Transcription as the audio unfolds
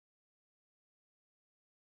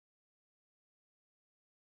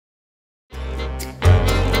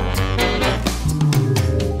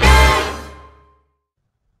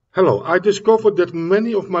Hello, I discovered that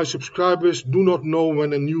many of my subscribers do not know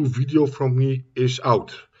when a new video from me is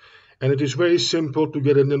out. And it is very simple to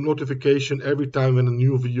get a notification every time when a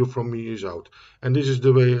new video from me is out. And this is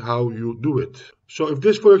the way how you do it. So if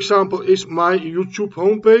this, for example, is my YouTube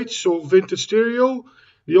homepage, so Vintage Stereo,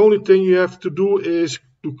 the only thing you have to do is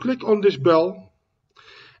to click on this bell.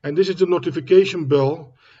 And this is the notification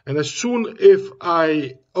bell. And as soon if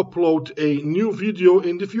I upload a new video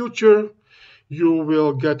in the future, you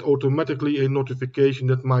will get automatically a notification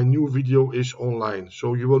that my new video is online.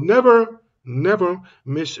 So you will never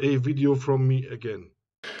miss a video from me again.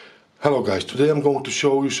 Hello guys, today I'm going to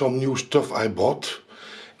show you some new stuff I bought.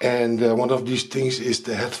 And one of these things is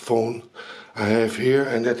the headphone I have here,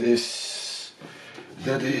 and that is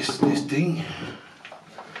this thing.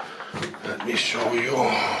 Let me show you.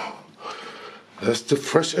 That's the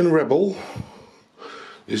Fresh and Rebel.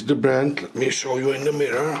 This is the brand. Let me show you in the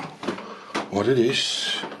mirror what it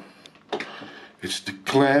is. It's the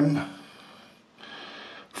Clam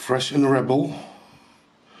Fresh and Rebel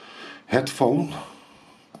headphone.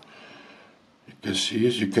 You can see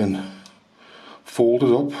it, you can fold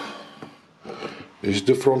it up. This is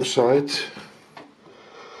the front side.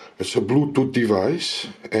 It's a Bluetooth device,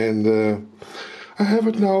 and I have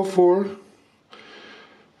it now for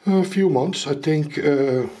a few months. I think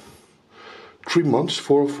 3 months,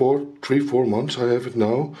 4 months I have it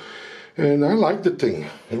now. And I like the thing.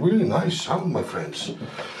 A really nice sound, my friends.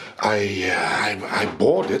 I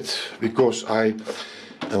bought it because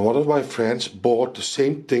one of my friends bought the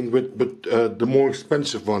same thing but the more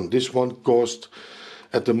expensive one. This one cost,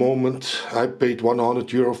 at the moment, I paid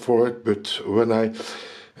 €100 for it, but when I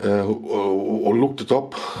looked it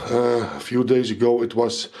up a few days ago, it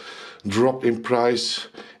was dropped in price,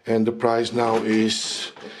 and the price now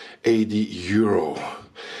is €80.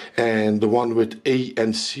 And the one with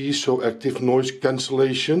ANC, so active noise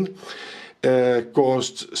cancellation,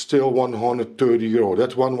 cost still €130.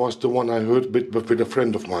 That one was the one I heard with a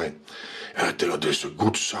friend of mine. And I thought, this is a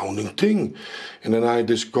good sounding thing. And then I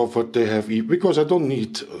discovered they have, because I don't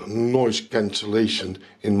need noise cancellation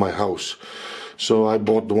in my house. So I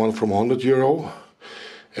bought the one from €100.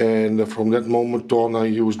 And from that moment on, I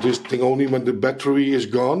use this thing only when the battery is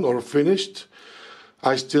gone or finished.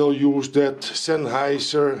 I still use that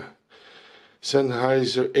Sennheiser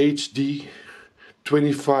HD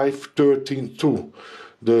 25-13-2,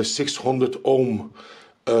 the 600 ohm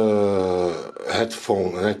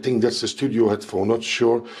headphone, and I think that's the studio headphone. Not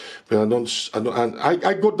sure, but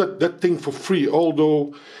I got that thing for free,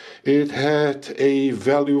 although it had a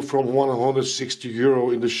value from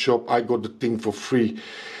 €160 in the shop. I got the thing for free,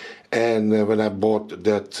 and when I bought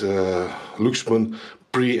that Luxman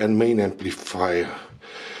pre and main amplifier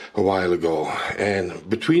a while ago, and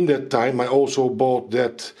between that time I also bought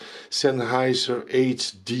that Sennheiser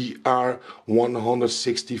HDR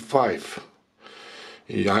 165.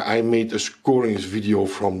 I made a scoring video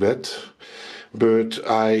from that, but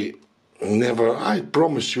I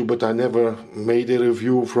promise you, but I never made a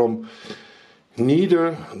review from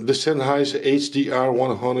neither the Sennheiser HDR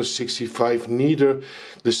 165, neither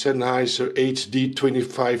the Sennheiser HD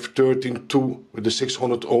 25-13-2 with the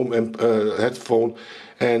 600 ohm headphone,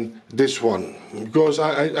 and this one, because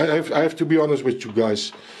I have to be honest with you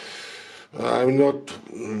guys. I'm not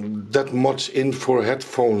that much in for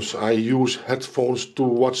headphones. I use headphones to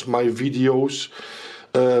watch my videos,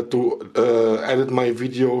 to edit my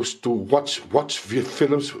videos, to watch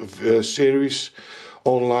films, series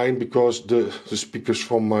online, because the speakers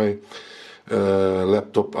from my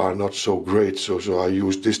laptop are not so great, so I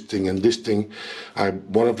use this thing. And this thing,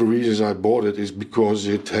 one of the reasons I bought it is because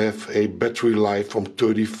it have a battery life from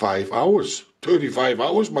 35 hours. 35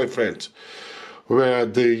 hours, my friend. Where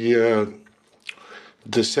the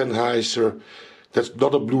Sennheiser, that's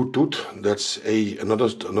not a Bluetooth, that's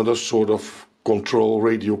another sort of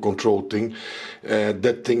radio control thing.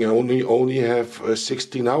 That thing only have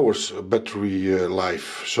 16 hours battery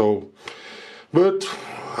life. So, but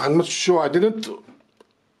I'm not sure. I didn't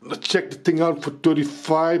check the thing out for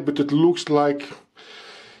 35, but it looks like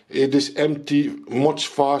it is empty much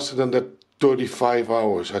faster than that 35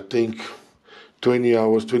 hours. I think 20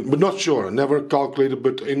 hours, but not sure. Never calculated,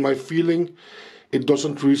 but in my feeling, it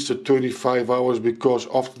doesn't reach the 35 hours because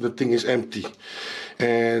often the thing is empty.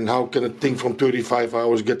 And how can a thing from 35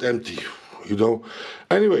 hours get empty? You know.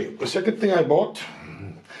 Anyway, the second thing I bought,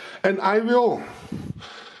 and I will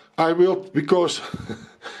because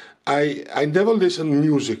I never listen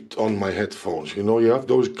music on my headphones. You know, you have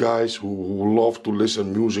those guys who love to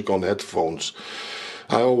listen music on headphones.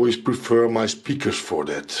 I always prefer my speakers for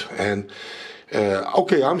that. And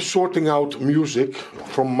okay, I'm sorting out music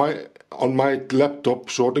from my on my laptop,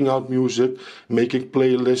 sorting out music, making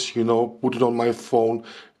playlists, you know, put it on my phone,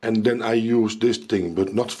 and then I use this thing,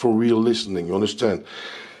 but not for real listening, you understand?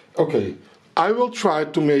 Okay, I will try,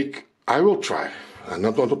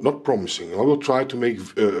 not promising, I will try to make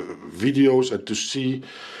videos and to see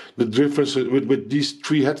the difference with these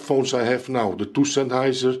three headphones I have now, the two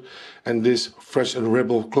Sennheiser and this Fresh and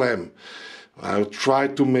Rebel Clam. I'll try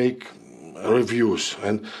to make reviews,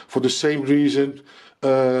 and for the same reason,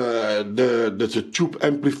 the tube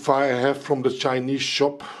amplifier I have from the Chinese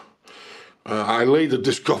shop, I later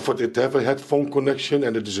discovered it have a headphone connection,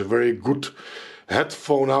 and it is a very good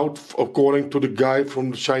headphone out according to the guy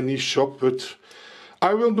from the Chinese shop. But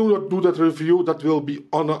I will do that review. That will be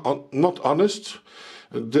not honest.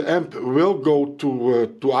 The amp will go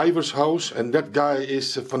to Ivor's house, and that guy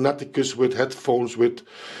is a fanaticus with headphones, with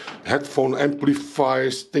headphone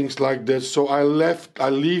amplifiers, things like that. So I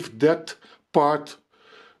leave that part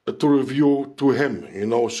to review to him, you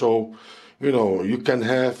know. So, you know, you can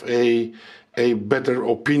have a better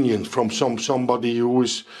opinion from somebody who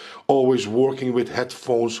is always working with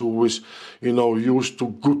headphones, who is, you know, used to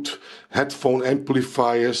good headphone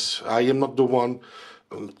amplifiers. I am not the one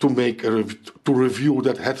to make to review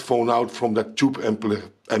that headphone out from that tube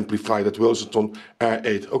amplifier, that Wilson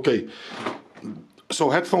R8. Okay, so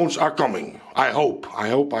headphones are coming. I hope I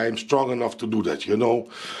am strong enough to do that, you know.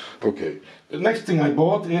 Okay, the next thing I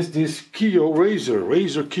bought is this Kiyo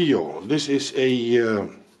Razer Kiyo. This is a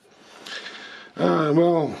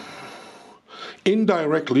well,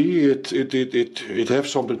 indirectly it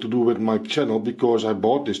has something to do with my channel, because I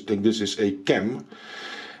bought this thing. This is a cam,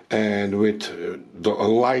 and with the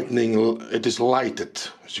lightning, it is lighted.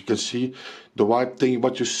 As you can see, the white thing,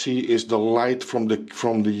 what you see is the light from the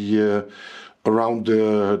around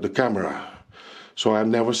the camera. So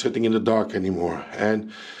I'm never sitting in the dark anymore,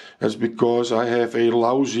 and that's because I have a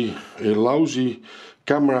lousy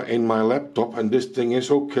camera in my laptop, and this thing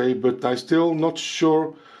is okay, but I'm still not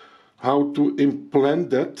sure how to implant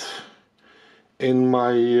that in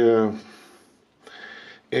my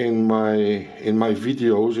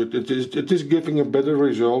videos. It is giving a better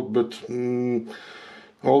result, but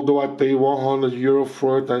although I pay €100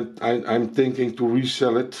 for it, I'm thinking to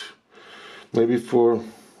resell it, maybe for,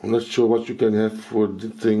 I'm not sure what you can have for the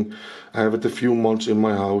thing. I have it a few months in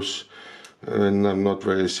my house, and I'm not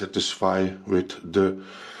very satisfied with the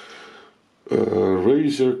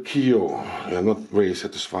Razer Kiyo. I'm not very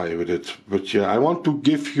satisfied with it, but yeah, I want to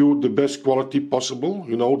give you the best quality possible.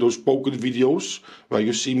 You know, those pocket videos where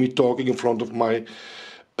you see me talking in front of my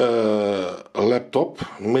laptop.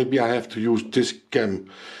 Maybe I have to use this cam.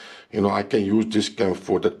 You know, I can use this cam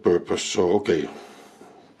for that purpose. So okay,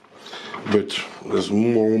 but there's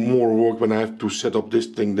more work when I have to set up this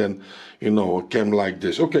thing than, you know, a cam like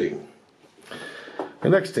this. Okay. The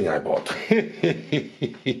next thing I bought.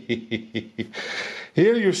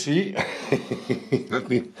 Here you see, let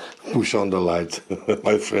me push on the light,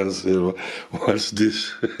 my friends. What's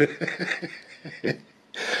this?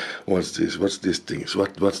 What's this? What's these things?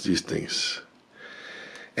 What's these things?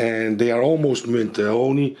 And they are almost mint. They're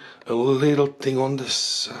only a little thing on the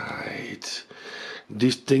side.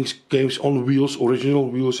 These things came on wheels, original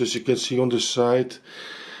wheels, as you can see on the side.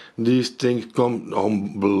 These things come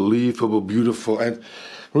unbelievable, beautiful, and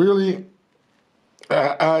really,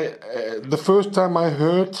 the first time I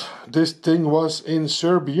heard this thing was in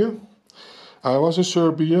Serbia. I was in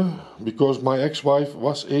Serbia because my ex-wife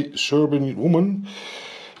was a Serbian woman,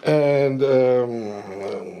 and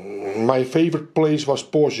my favorite place was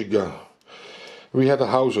Požega. We had a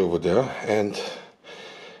house over there, and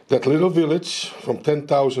that little village from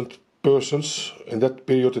 10,000 persons, in that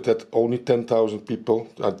period it had only 10,000 people,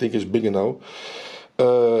 I think it's bigger now,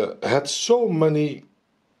 had so many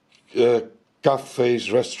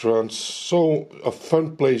cafes, restaurants, so a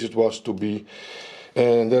fun place it was to be.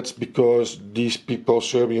 And that's because these people,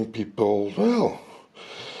 Serbian people, well,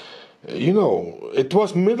 you know, it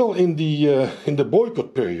was middle in the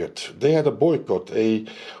boycott period. They had a boycott, a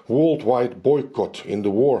worldwide boycott in the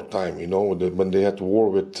wartime, you know, when they had war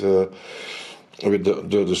with the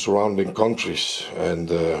surrounding countries, and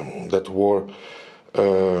that war.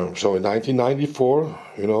 So in 1994,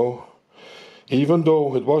 you know, even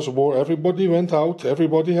though it was a war, everybody went out,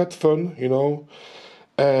 everybody had fun, you know.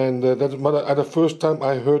 And at the first time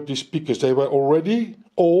I heard these speakers, they were already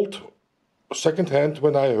old, second-hand,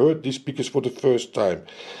 when I heard these speakers for the first time.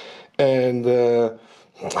 And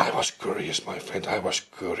I was curious, my friend, I was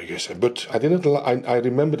curious. But I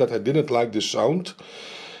remember that I didn't like the sound.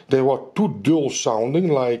 They were too dull sounding,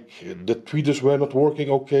 like the tweeters were not working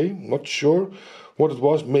okay, not sure what it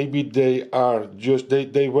was. Maybe they are just,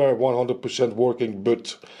 they were 100% working,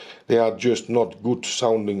 but they are just not good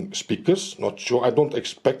sounding speakers. Not sure. I don't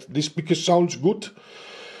expect this speaker sounds good,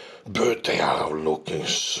 but they are looking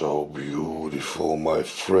so beautiful, my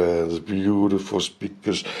friends. Beautiful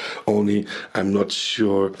speakers. Only I'm not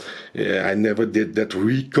sure. I never did that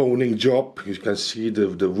reconing job. You can see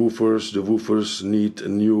the woofers. The woofers need a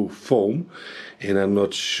new foam, and I'm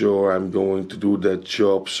not sure I'm going to do that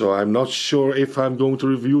job. So I'm not sure if I'm going to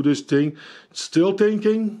review this thing. Still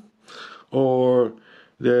thinking, or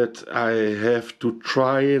that I have to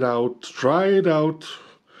try it out.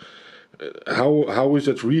 How is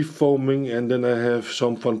it refoaming, and then I have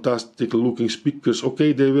some fantastic looking speakers.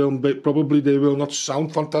 Okay, they will probably they will not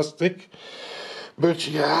sound fantastic, but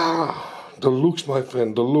yeah, the looks, my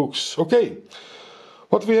friend, the looks. Okay,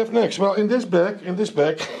 what we have next? Well, in this bag,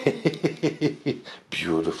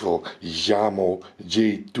 beautiful Jamo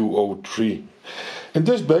J203. In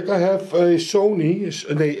this bag I have a Sony,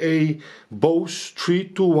 a Bose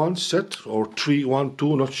 3.2.1 set, or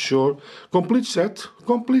 3.1.2, not sure. Complete set,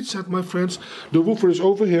 my friends. The woofer is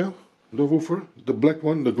over here, the woofer, the black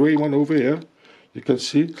one, the gray one over here, you can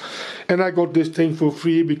see. And I got this thing for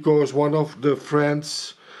free because one of the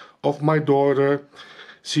friends of my daughter,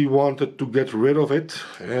 she wanted to get rid of it,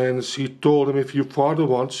 and she told him, if your father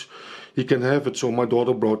wants, he can have it. So my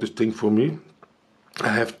daughter brought this thing for me. I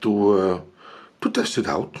have to test it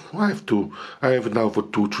out. I have it now for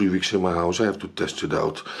 2-3 weeks in my house. I have to test it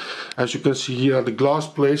out. As you can see here, the glass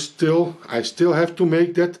plates I still have to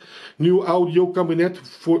make that new audio cabinet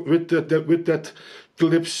with that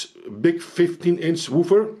Philips big 15-inch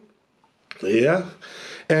woofer. Yeah.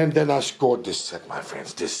 And then I scored this set, my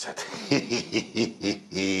friends, this set.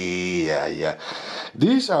 Yeah.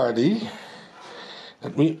 These are the,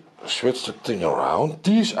 let me switch the thing around.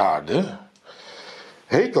 These are the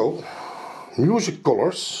Heco Music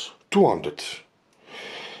Colors 200.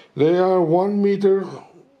 They are 1 meter,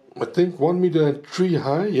 I think 1 meter and 3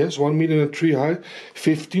 high. Yes, 1 meter and 3 high,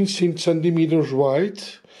 15 centimeters wide.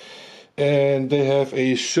 And they have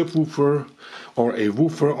a subwoofer or a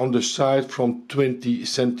woofer on the side from 20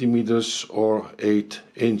 centimeters or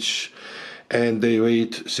 8-inch. And they weigh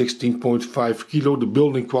 16.5 kilo. The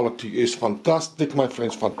building quality is fantastic, my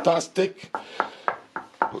friends, fantastic.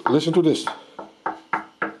 Listen to this.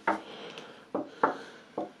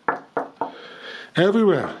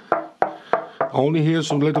 Everywhere. Only here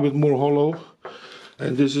some little bit more hollow.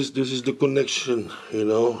 And this is the connection, you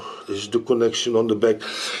know. This is the connection on the back.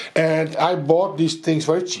 And I bought these things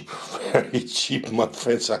very cheap. Very cheap, my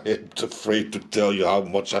friends. I am afraid to tell you how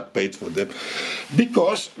much I paid for them.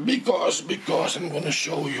 Because I'm gonna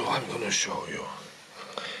show you.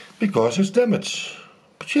 Because it's damaged.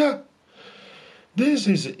 But yeah, this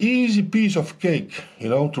is an easy piece of cake, you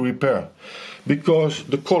know, to repair. Because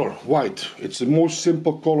the color, white, it's the most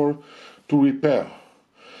simple color to repair.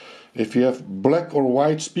 If you have black or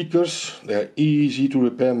white speakers, they're easy to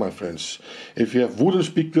repair, my friends. If you have wooden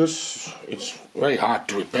speakers, it's very hard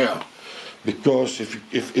to repair. Because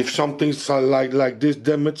if something's like this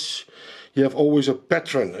damaged, you have always a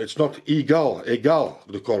pattern. It's not egal,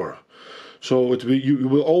 the color. So you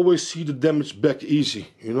will always see the damage back easy,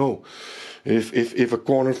 you know. If a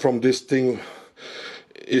corner from this thing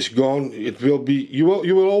is gone, it will be, you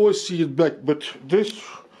will always see it back. But this,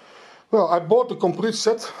 well, I bought the complete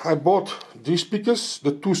set. I bought these speakers,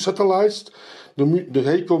 the 2 satellites, the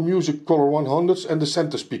Heco Music Color 100s, and the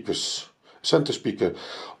center speaker.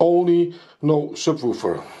 Only no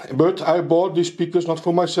subwoofer. But I bought these speakers not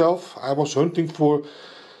for myself. I was hunting for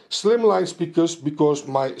slimline speakers because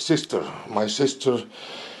my sister,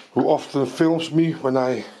 who often films me when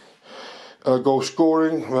I go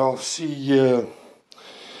scoring, well, she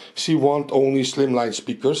want only slimline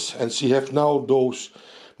speakers, and she have now those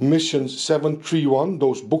Mission 731,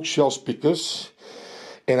 those bookshelf speakers,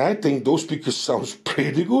 and I think those speakers sounds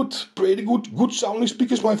pretty good sounding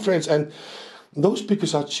speakers, my friends. And those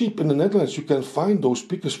speakers are cheap in the Netherlands. You can find those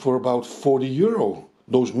speakers for about 40 euro,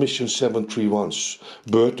 those Mission 731s.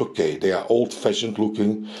 But okay, they are old-fashioned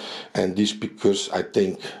looking, and these speakers, I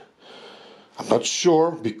think, I'm not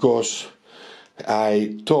sure, because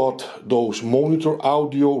I thought those monitor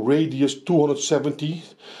audio radius 270,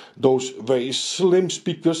 those very slim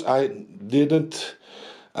speakers, I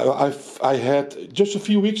had just a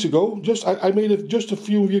few weeks ago, I made it just a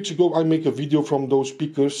few weeks ago. I make a video from those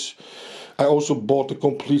speakers. I also bought the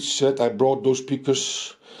complete set. I brought those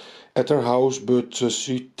speakers at her house, but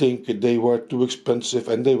she think they were too expensive,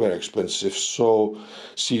 and they were expensive, so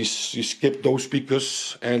she skipped those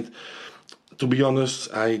speakers. And to be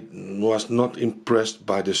honest, I was not impressed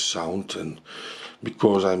by the sound, and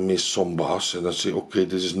because I miss some bass, and I say, okay,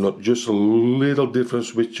 this is not just a little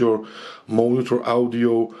difference with your monitor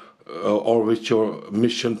audio or with your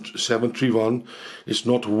Mission 731. It's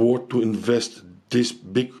not worth to invest this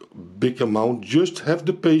big amount. Just have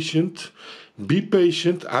the patience, be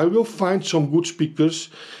patient. I will find some good speakers.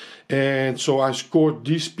 And so I scored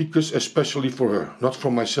these speakers especially for her, not for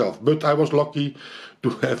myself. But I was lucky to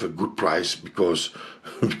have a good price because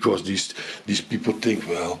these people think,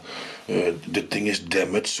 well, the thing is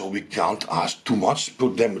damaged, so we can't ask too much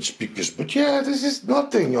for damaged speakers. But yeah, this is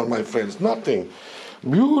nothing, my friends, nothing.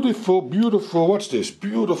 Beautiful, beautiful. What's this?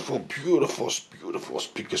 Beautiful, beautiful, beautiful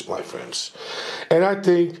speakers, my friends. And I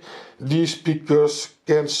think these speakers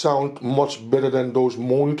can sound much better than those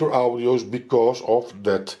monitor audios because of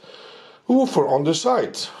that woofer on the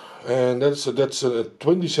side. And that's a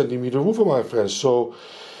 20 centimeter woofer, my friends. So,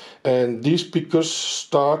 and these speakers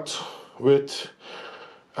start with,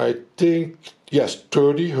 I think, yes,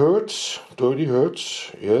 30 hertz,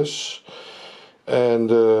 yes. And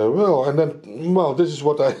this is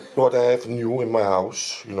what I have new in my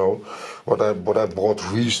house, what I bought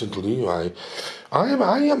recently. I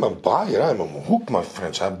am a buyer. I'm a hook, my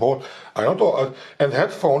friends. And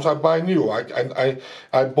headphones I buy new. I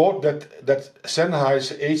bought that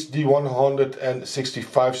Sennheiser HD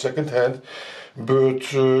 165 second hand, but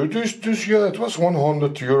it was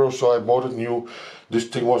 100 euros, so I bought it new. This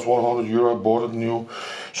thing was 100 euro, I bought it new.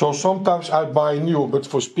 So sometimes I buy new, but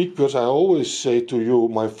for speakers I always say to you,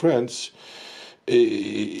 my friends,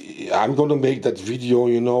 I'm gonna make that video,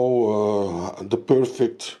 the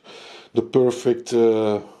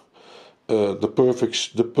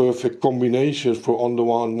perfect combination for under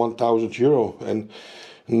 1,000 euro, and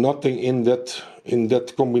nothing in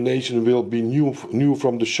that combination will be new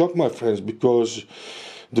from the shop, my friends, because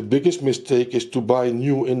the biggest mistake is to buy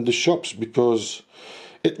new in the shops, because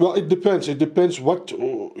it depends. It depends what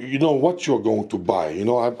you're going to buy.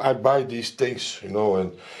 I buy these things, and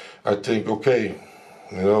I think, okay,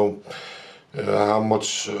 how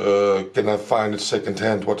much can I find it second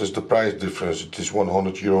hand? What is the price difference? It is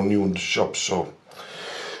 100 euro new in the shop. So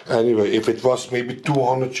anyway, if it was maybe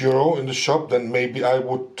 200 euro in the shop, then maybe I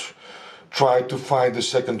would try to find the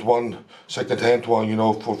second hand one,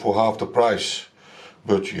 for half the price.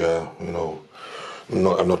 But yeah, no,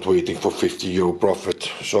 I'm not waiting for 50 euro profit.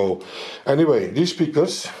 So anyway, these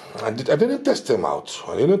speakers, I didn't test them out.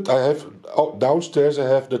 I have downstairs. I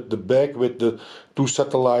have the bag with the 2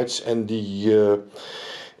 satellites and the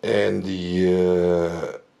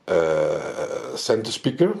center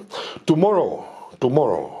speaker. Tomorrow,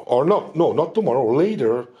 or not tomorrow.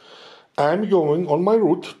 Later, I'm going on my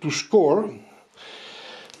route to score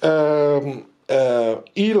Elac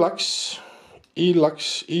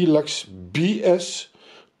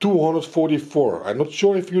BS244. I'm not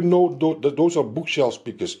sure if you know those are bookshelf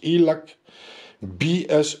speakers. Elac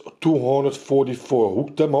BS244.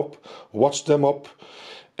 Hook them up, watch them up,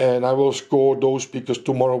 and I will score those speakers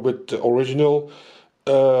tomorrow with the original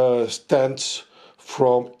stands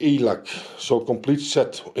from Elac. So complete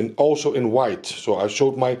set, and also in white. So I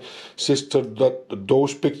showed my sister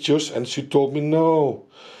those pictures, and she told me no,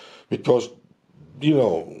 because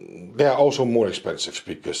they are also more expensive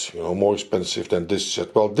speakers, more expensive than this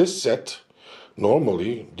set. Well, this set,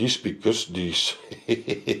 normally, these speakers,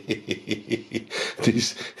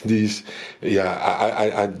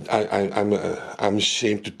 I'm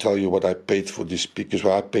ashamed to tell you what I paid for these speakers.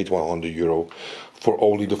 Well, I paid 100 euro for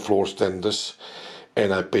only the floor standers,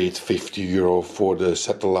 and I paid 50 euro for the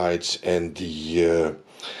satellites and the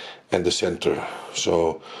center.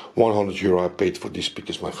 So 100 euro I paid for these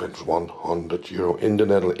speakers, my friends. 100 euro in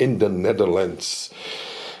the Netherlands.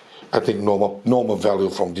 I think normal value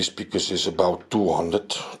from these speakers is about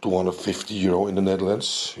 250 euro in the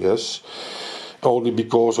Netherlands. Yes, only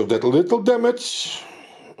because of that little damage,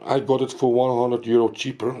 I got it for 100 euro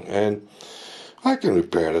cheaper, and I can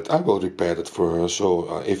repair it. I will repair it for her.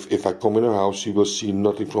 So if I come in her house, she will see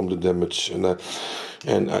nothing from the damage. And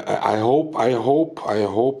I hope. I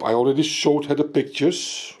already showed her the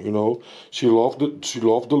pictures. She loved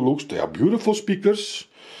the looks. They are beautiful speakers.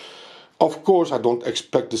 Of course, I don't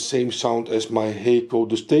expect the same sound as my Heco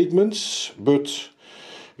the Statements, but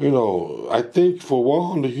I think for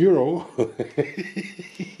 100 euro.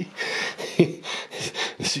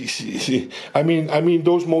 I mean,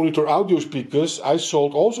 those monitor audio speakers I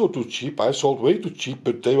sold also too cheap. I sold way too cheap,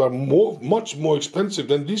 but they were much more expensive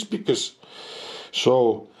than these speakers.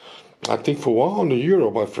 So I think for 100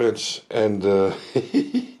 euro, my friends, and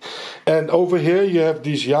and over here you have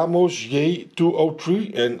these Jamo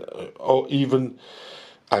J203, and even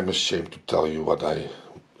I'm ashamed to tell you what I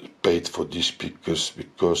paid for these speakers,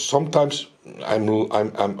 because sometimes I'm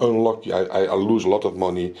unlucky. I lose a lot of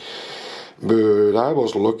money, but I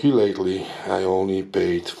was lucky lately. I only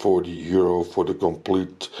paid 40 euro for the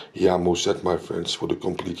complete Jamo set, my friends, for the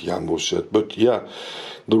complete Jamo set. But yeah,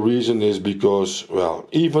 the reason is because, well,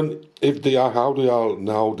 even if they are how they are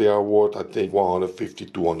now, they are worth, I think, 150,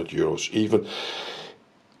 200 euros, even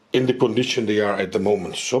in the condition they are at the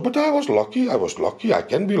moment. So, but I was lucky. I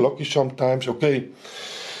can be lucky sometimes. Okay,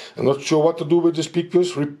 I'm not sure what to do with the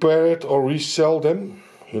speakers, repair it or resell them.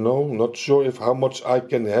 You know, not sure if how much I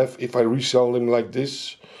can have if I resell them like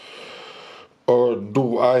this, or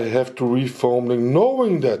do I have to reform them,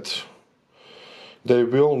 knowing that they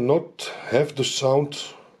will not have the sound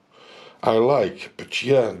I like. But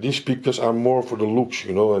yeah, these speakers are more for the looks,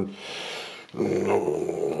 you know, and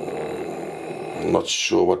I'm not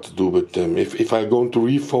sure what to do with them. If I'm going to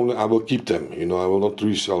reform them, I will keep them, you know, I will not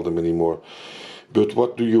resell them anymore. But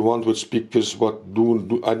what do you want with speakers? What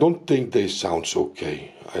do I don't think they sound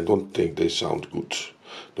okay. I don't think they sound good.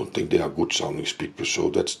 Don't think they are good sounding speakers. So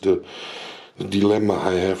that's the dilemma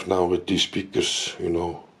I have now with these speakers, you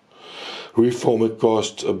know. Reform it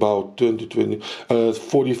costs about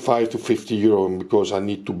 45 to 50 euro, because I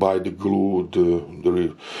need to buy the glue, the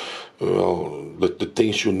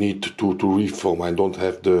things you need to reform. I don't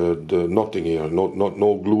have the nothing here,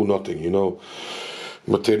 no glue, nothing, you know.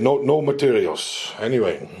 No materials.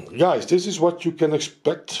 Anyway, guys, this is what you can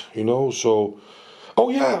expect, you know. So, oh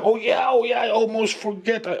yeah, I almost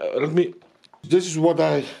forget. This is what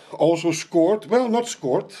I also scored. Well, not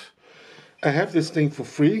scored. I have this thing for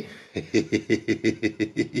free.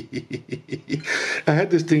 I had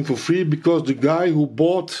this thing for free because the guy who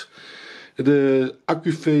bought the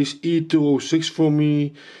Accuphase E206 for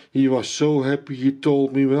me, he was so happy. He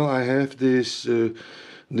told me, well, I have this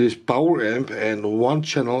this power amp and one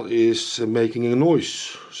channel is making a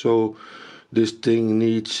noise, so this thing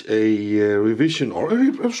needs a revision or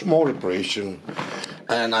a small reparation,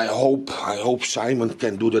 and I hope Simon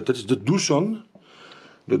can do that. That's the Duson.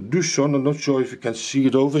 The Duson, I'm not sure if you can see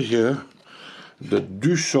it over here. The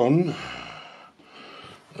Duson,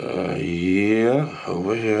 yeah,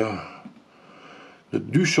 over here. The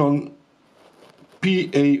Duson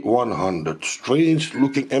PA100, strange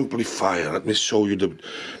looking amplifier. Let me show you the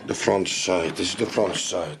front side. This is the front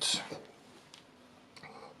side.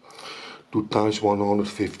 2 times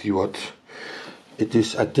 150 watt. It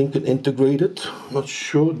is, I think, an integrated, not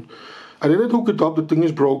sure. I didn't hook it up, the thing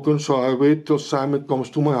is broken, so I wait till Simon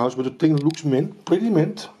comes to my house, but the thing looks mint, pretty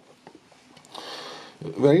mint.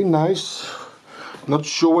 Very nice. Not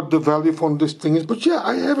sure what the value from this thing is, but yeah,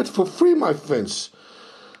 I have it for free, my friends.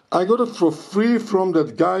 I got it for free from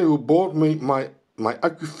that guy who bought me my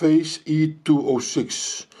Accuphase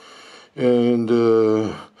E206. And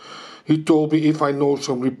he told me if I know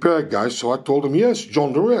some repair guys, so I told him, yes,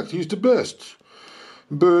 John Direct, he's the best.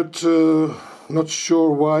 But not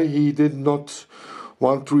sure why he did not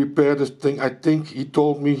want to repair this thing. I think he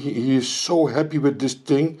told me he is so happy with this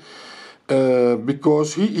thing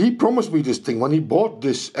because he promised me this thing. When he bought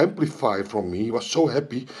this amplifier from me, he was so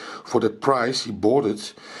happy for the price he bought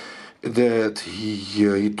it, that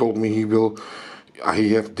he told me he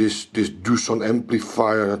have this Duson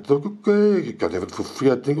amplifier. I thought, okay, you can have it for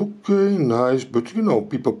free. I think, okay, nice, but you know,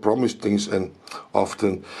 people promise things and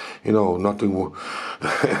often, you know, nothing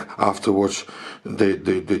afterwards.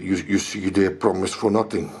 You see their promise for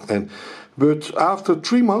nothing. But after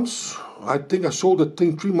 3 months, I think I sold that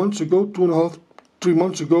thing 3 months ago, 2.5, 3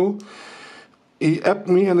 months ago. He apped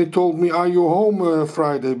me and he told me, are you home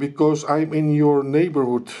Friday, because I'm in your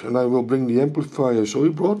neighborhood and I will bring the amplifier. So he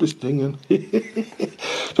brought this thing and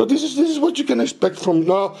so this is what you can expect from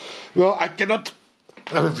now. Well, I cannot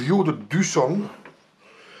review the Duson,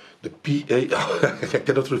 the PA. I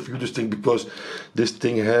cannot review this thing because this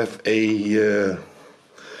thing have a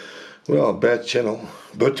well, bad channel.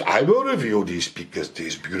 But I will review these speakers.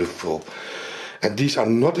 These beautiful. And these are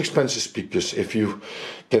not expensive speakers. If you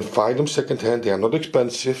can find them secondhand, they are not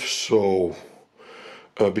expensive. So,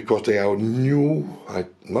 because they are new, I'm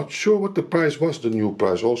not sure what the price was, the new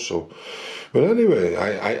price also. But anyway,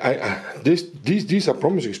 these are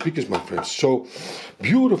promising speakers, my friends. So,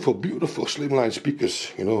 beautiful, beautiful slimline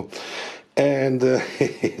speakers, you know. And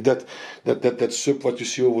that sub what you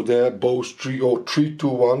see over there, Bose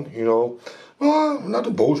 3.2.1, you know. Well, I'm not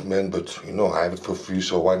a Bose man, but you know, I have it for free,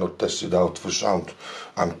 so why not test it out for sound?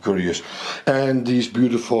 I'm curious. And these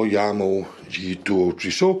beautiful Jamo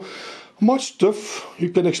J203. So much stuff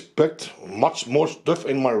you can expect. Much more stuff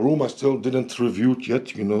in my room. I still didn't review it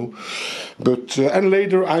yet, you know. But and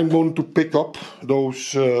later I'm going to pick up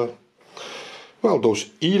those those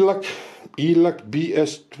Elac Elac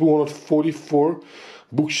BS244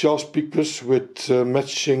 bookshelf speakers with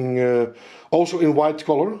matching, also in white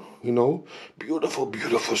color, you know, beautiful,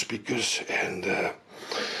 beautiful speakers. And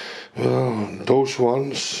well, those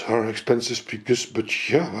ones are expensive speakers, but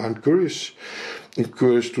yeah, I'm curious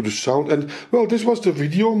to the sound. And well, this was the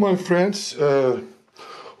video, my friends.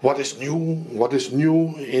 What is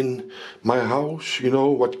new in my house, you know,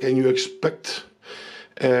 what can you expect?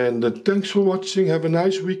 And thanks for watching, have a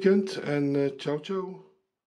nice weekend, and ciao ciao.